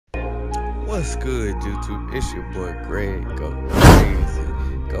What's good, YouTube? It's your boy Greg. Go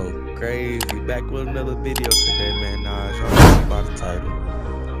crazy. Back with another video today, man. Nah, y'all know by the title.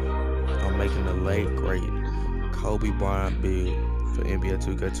 I'm making the late great Kobe Bryant build for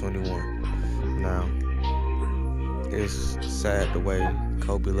NBA2K21. Now, it's sad the way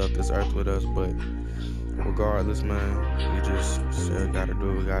Kobe left this earth with us, but regardless, man, we just still gotta do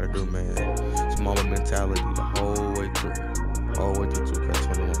what we gotta do, man. It's mama mentality the whole way through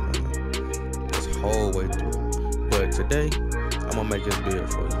 2K21, man. This whole way through. But today, I'm gonna make this build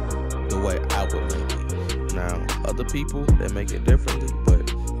for you the way I would make it. Now, other people, they make it differently,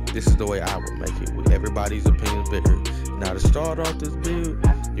 but this is the way I would make it. With everybody's opinions bigger. Now, to start off this build,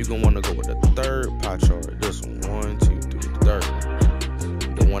 you're gonna wanna go with the third pie chart. This one, 1, 2, 3, the third.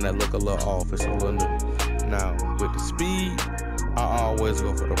 The one that look a little off, it's a little new. Now, with the speed, I always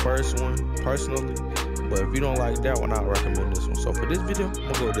go for the first one, personally. But if you don't like that one, I recommend this one. So for this video, I'm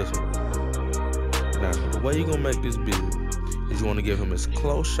gonna go with this one. Now, the way you're gonna make this build is you wanna give him his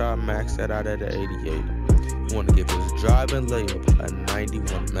close shot max set out at an 88. You wanna give his driving layup a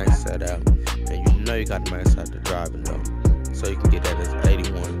 91 max set out. And you know you gotta max out the driving though. So you can get that as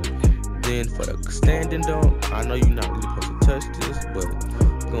 81. Then for the standing dunk, I know you're not really supposed to touch this, but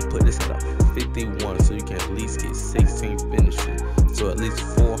you're gonna put this at a 51 so you can at least get 16 finishing. So at least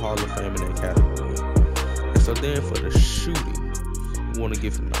 4 Hall of Fame in that category. And so then for the shooting, you wanna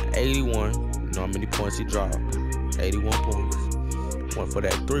give him an 81. You know how many points he dropped? 81 points. One for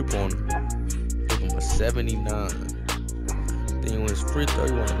that 3-pointer, give him a 79. Then when it's free throw,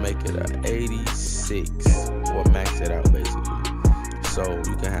 you want to make it an 86 or max it out basically. So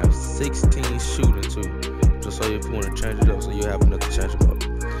you can have 16 shooting too. Just so if you want to change it up, so you have enough to change them up.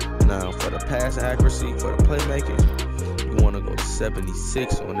 Now for the pass accuracy, for the playmaking, you want to go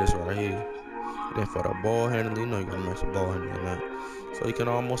 76 on this right here. Then for the ball handling, you know you gotta make some ball handling now. So you can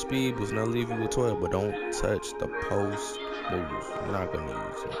almost speed boost, not leave you with 12, but don't touch the post moves. You're not gonna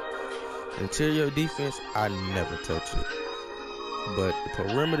use it. Interior defense, I never touch it. But the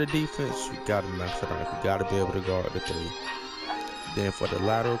perimeter defense, you gotta max it out. You gotta be able to guard the 3. Then for the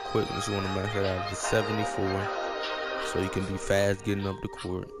lateral quickness, you wanna max it out to 74, so you can be fast getting up the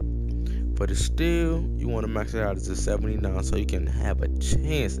court. For the steal, you wanna max it out to 79, so you can have a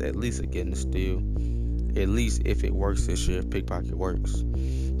chance at least of getting the steal. At least if it works this year, if pickpocket works.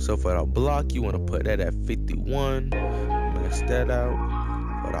 So for the block, you want to put that at 51, max that out.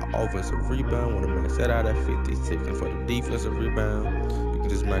 For the offensive rebound, you want to max that out at 56. And for the defensive rebound, you can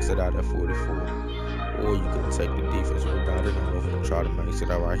just max it out at 44. Or you can take the defensive rebound and I'm going to try to max it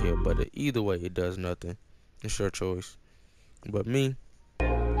out right here. But either way, it does nothing. It's your choice. But me,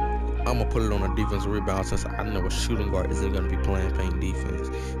 I'm going to put it on a defensive rebound since I know a shooting guard isn't going to be playing paint defense.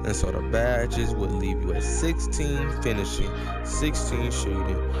 And so the badges would leave you at 16 finishing, 16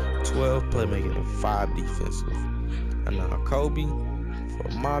 shooting, 12 playmaking, and 5 defensive. And now Kobe, for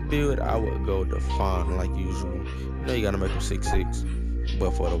my build, I would go define like usual. You know you got to make him 6'6".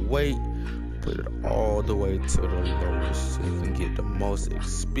 But for the weight, put it all the way to the lowest so you can get the most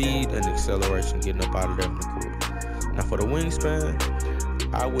speed and acceleration getting up out of there in the court. Now for the wingspan,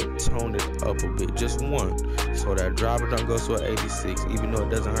 I would tone it up a bit, just 1, so that driver don't go to an 86, even though it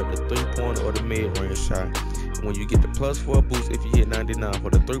doesn't hurt the 3-pointer or the mid-range shot. When you get the +4 boost, if you hit 99 for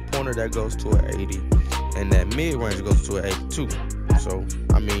the 3-pointer, that goes to an 80, and that mid-range goes to an 82. So,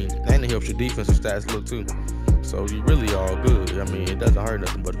 I mean, and it helps your defensive stats look too. So you really all good. I mean, it doesn't hurt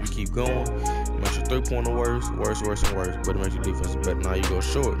nothing, but if you keep going, it makes your 3-pointer worse, and worse, but it makes your defense better. Now you go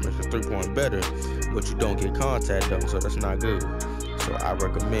short, it makes your 3-pointer better, but you don't get contact though, so that's not good. So I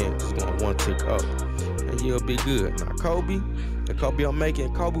recommend just going 1 tick up, and you'll be good. Now Kobe, the Kobe I'm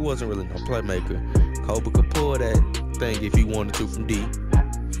making, Kobe wasn't really no playmaker. Kobe could pull that thing if he wanted to from D.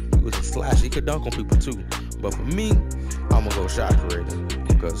 He was a slasher, he could dunk on people too. But for me, I'm gonna go shot creator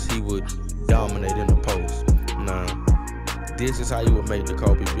because he would dominate in the post. Now, this is how you would make the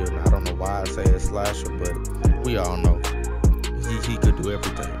Kobe build. Now, I don't know why I say a slasher, but we all know he could do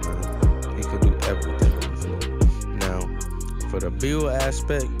everything, man. He could do everything on the floor. Now, for the build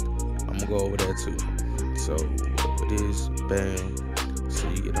aspect, I'm gonna go over there too. So for this, bam. So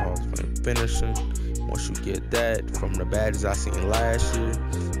you get the Hall of Fame finishing. Once you get that from the badges I seen last year,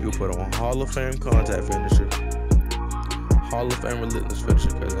 you put on Hall of Fame contact finisher, Hall of Fame relentless finisher,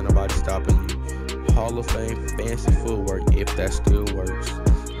 because ain't nobody stopping you. Hall of Fame fancy footwork if that still works.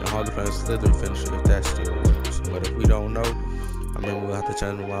 And Hall of Fame slither finisher if that still works. But if we don't know, I mean, we'll have to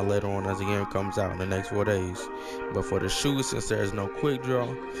change them around later on as the game comes out in the next 4 days. But for the shoes, since there's no quick draw,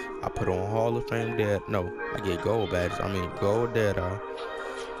 I put on Hall of Fame dead. No, I get gold badges. I mean, gold dead eye,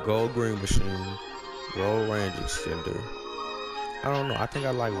 gold green machine, gold range extender, I don't know. I think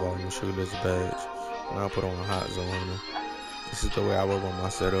I like volume shooter as a badge. And I'll put on a hot zone on there. This is the way I will run my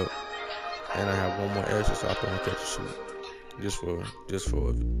setup. And I have one more extra, so I put on catch and shoot. Just for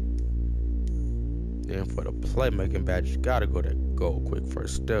it. Then for the playmaking badge, you gotta go that gold quick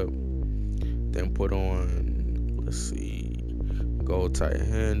first step. Then put on, let's see, gold tight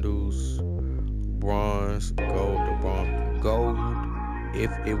handles, bronze, gold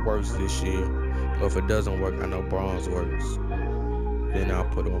if it works this year. Or if it doesn't work, I know bronze works. Then I'll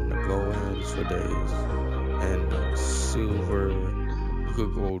put on the gold handles for days. And the silver, you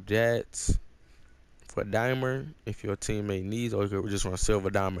could go that for diamond if your teammate needs, or you could just run silver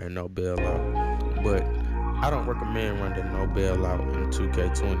diamond and no bailout. But I don't recommend running no bailout in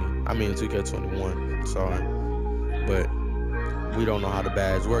 2K20. I mean 2K21. Sorry, but we don't know how the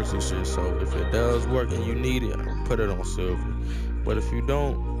badge works this year. So if it does work and you need it, put it on silver. But if you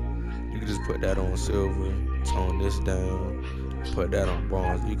don't, you can just put that on silver, tone this down, put that on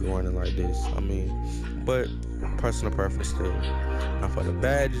bronze. You can run it like this. I mean, but personal preference still. Now for the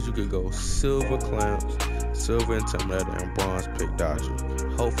badges, you could go silver clamps, silver intimidator, and bronze pick dodger.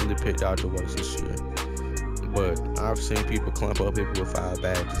 Hopefully pick dodger works this year. But I've seen people clamp up people with 5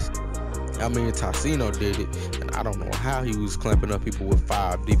 badges. I mean, Tassino did it, and I don't know how he was clamping up people with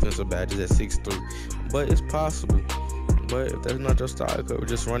 5 defensive badges at 6'3", but it's possible. But if that's not your style, you could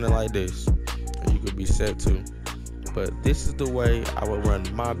just run it like this, and you could be set too. But this is the way I would run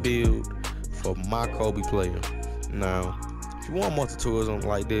my build for my Kobe player. Now, if you want multi-tools on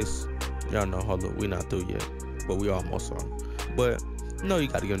like this, y'all know, hold up, we not through yet, but we almost are. But you know you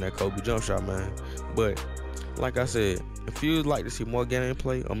gotta give him that Kobe jump shot, man. But like I said, if you'd like to see more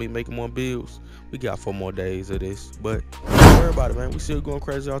gameplay or me making more builds, we got 4 more days of this. But don't worry about it, man. We still going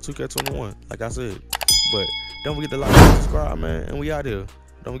crazy on 2K21, like I said. But don't forget to like and subscribe, man. And we out here.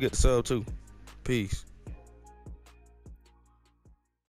 Don't forget to sub too. Peace.